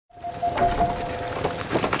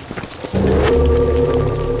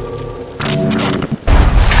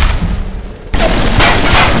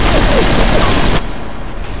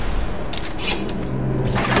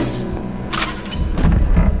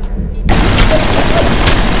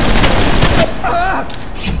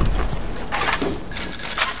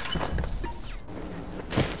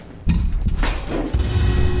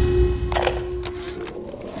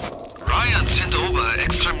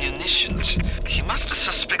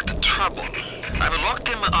trouble. I will lock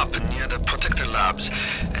them up near the protector labs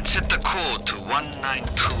and set the code to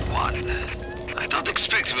 1921. I don't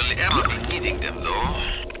expect we'll ever be needing them, though.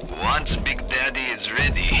 Once Big Daddy is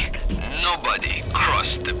ready, nobody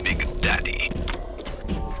cross the Big Daddy.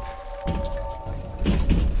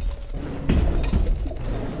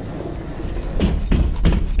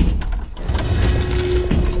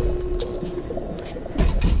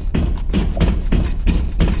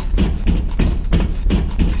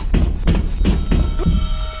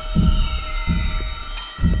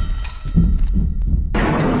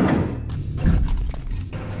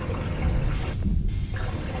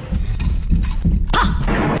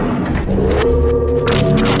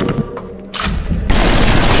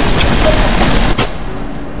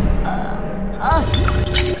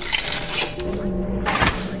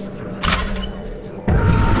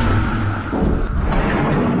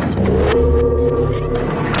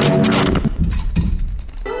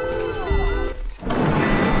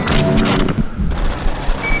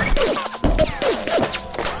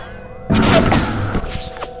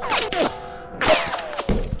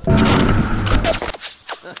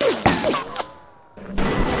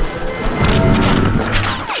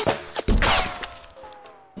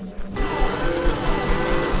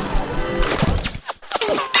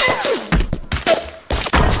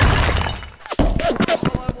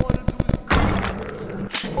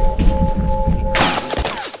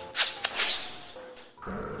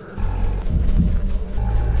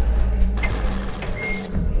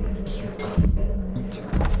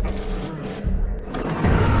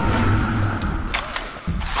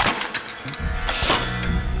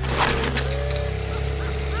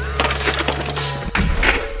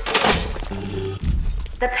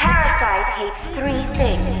 The parasite hates three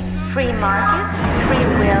things: free markets, free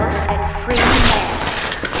will, and free men.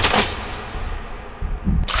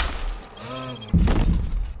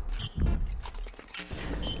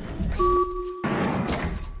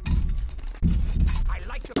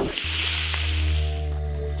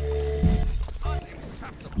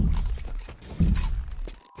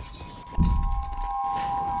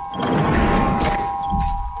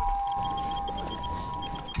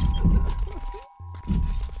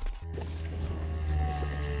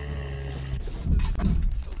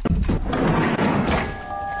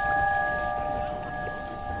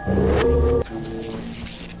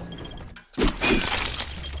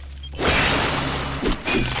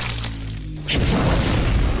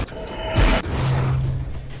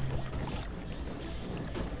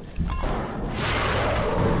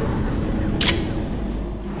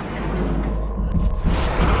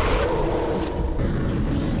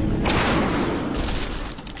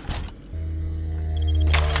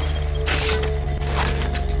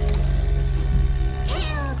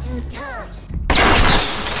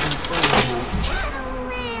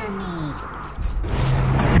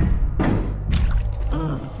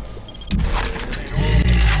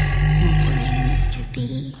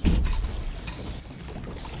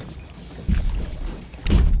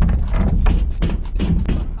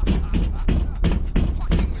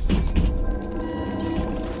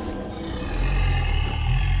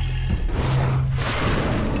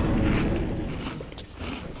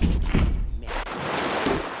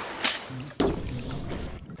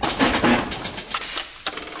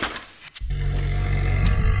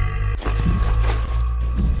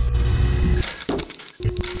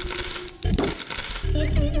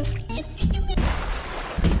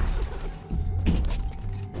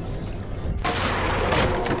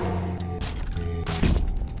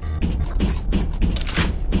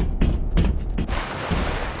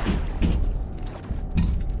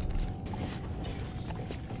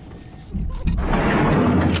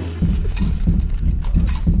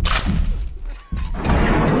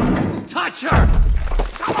 Touch her!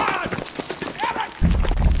 Come on! Damn it!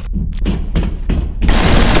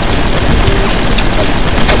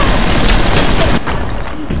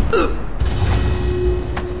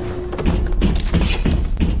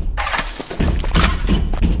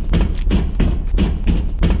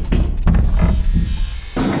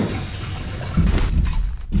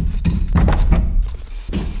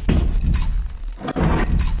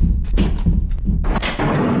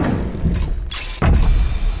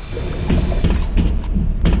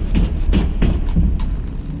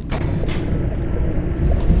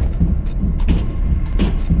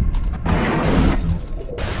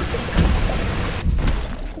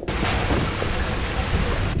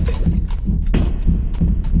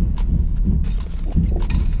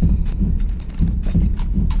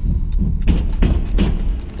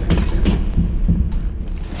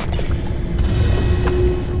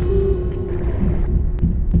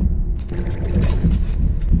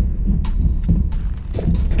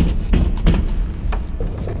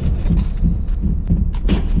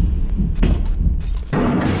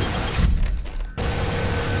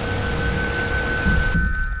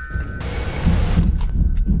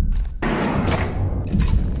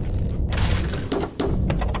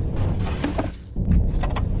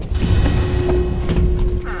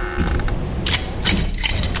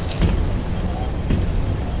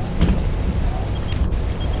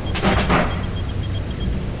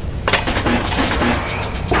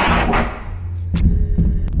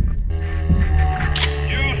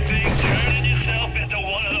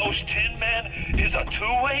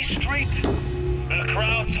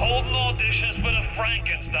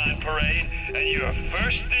 parade, and you're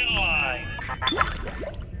first in line.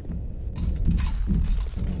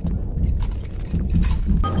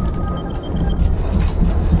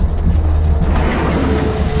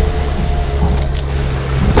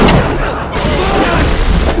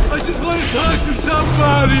 I just want to talk to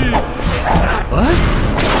somebody! What?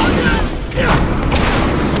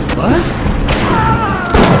 What?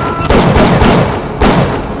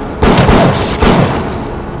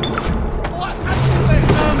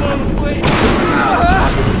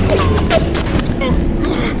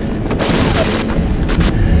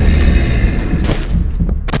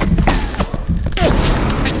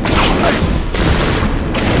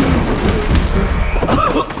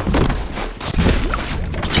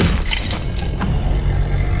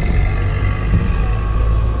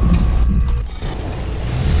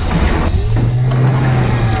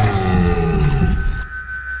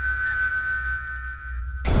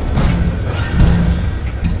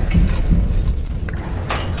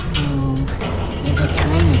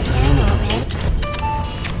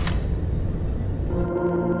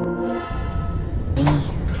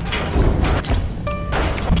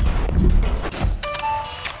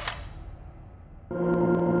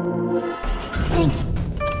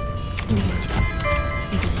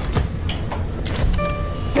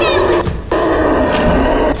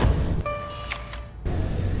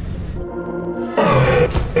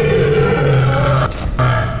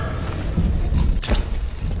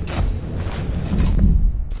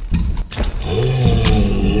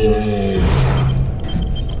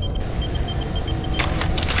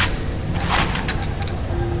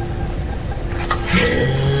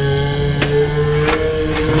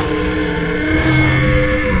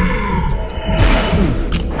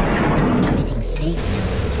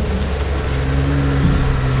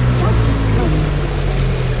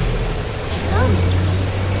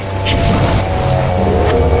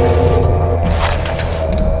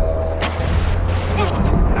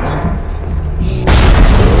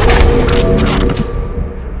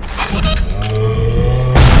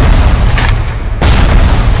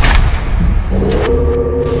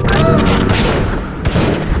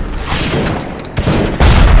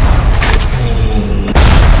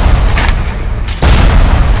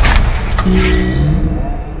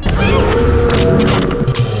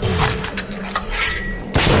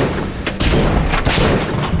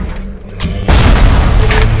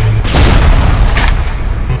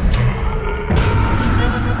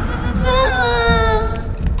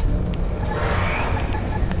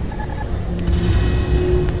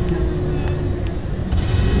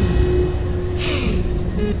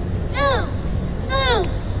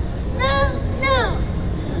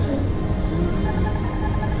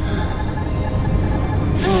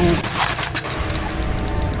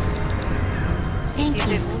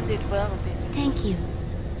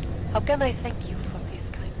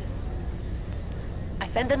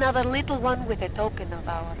 And another little one with a token of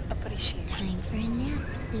our appreciation. Time for a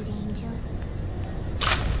nap, sweet angel.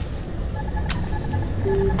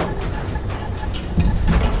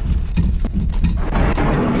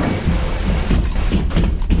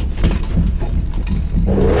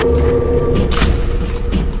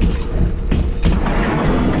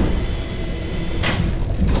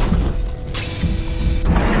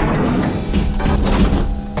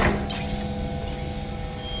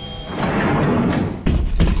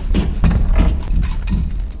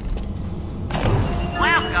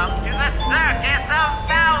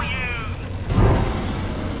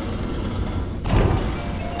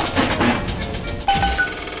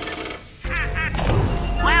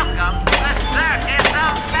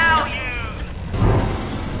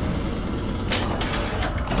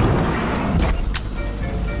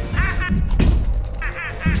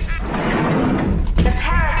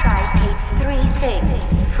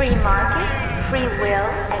 Free markets, free will,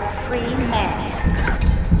 and free men.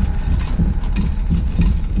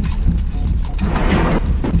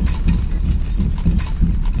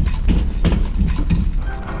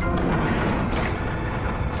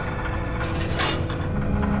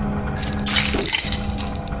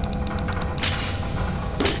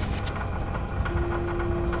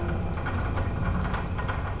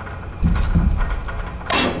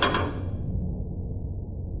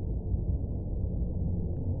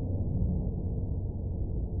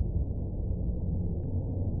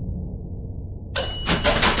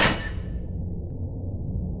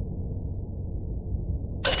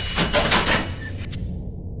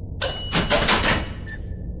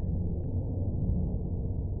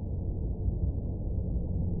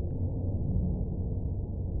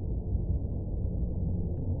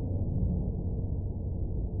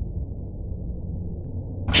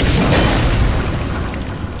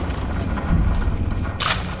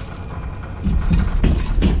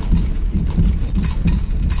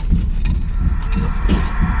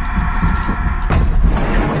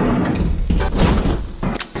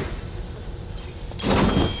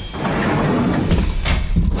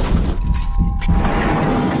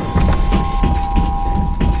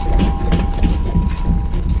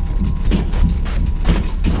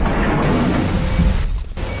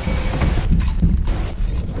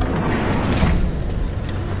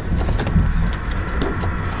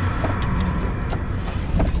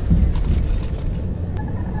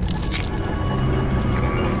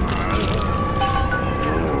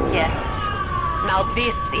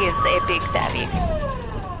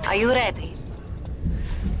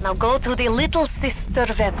 Now go to the little sister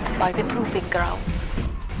vent by the proving grounds.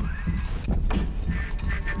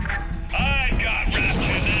 I've got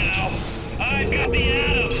Rapture now. I've got the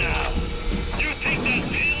Atom now. You think that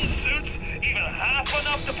pill suit's even half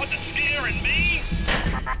enough to put the scare in me?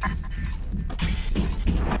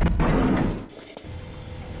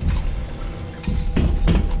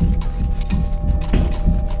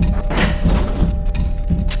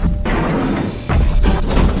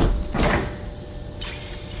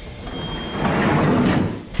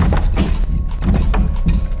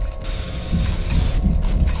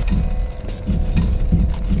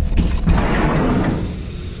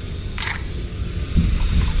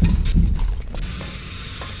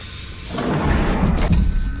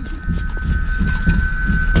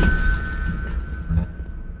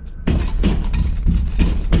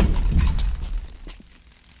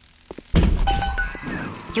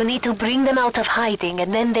 You need to bring them out of hiding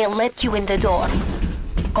and then they'll let you in the door.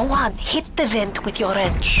 Go on, hit the vent with your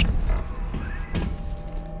wrench.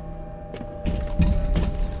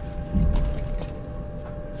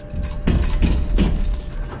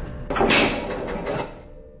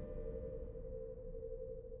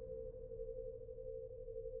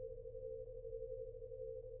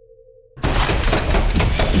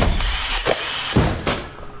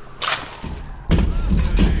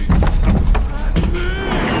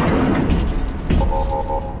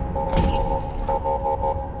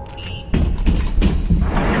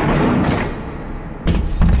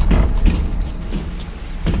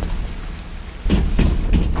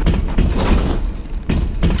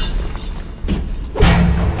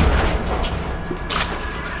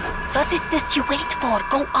 What is this you wait for?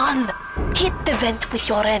 Go on! Hit the vent with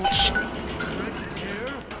your wrench.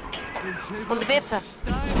 Und bitte.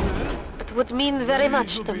 It would mean very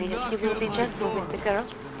much to me if you will be gentle with the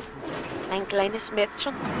girls. Ein kleines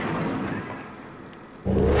Mädchen.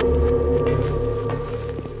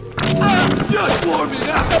 Just warming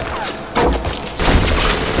up!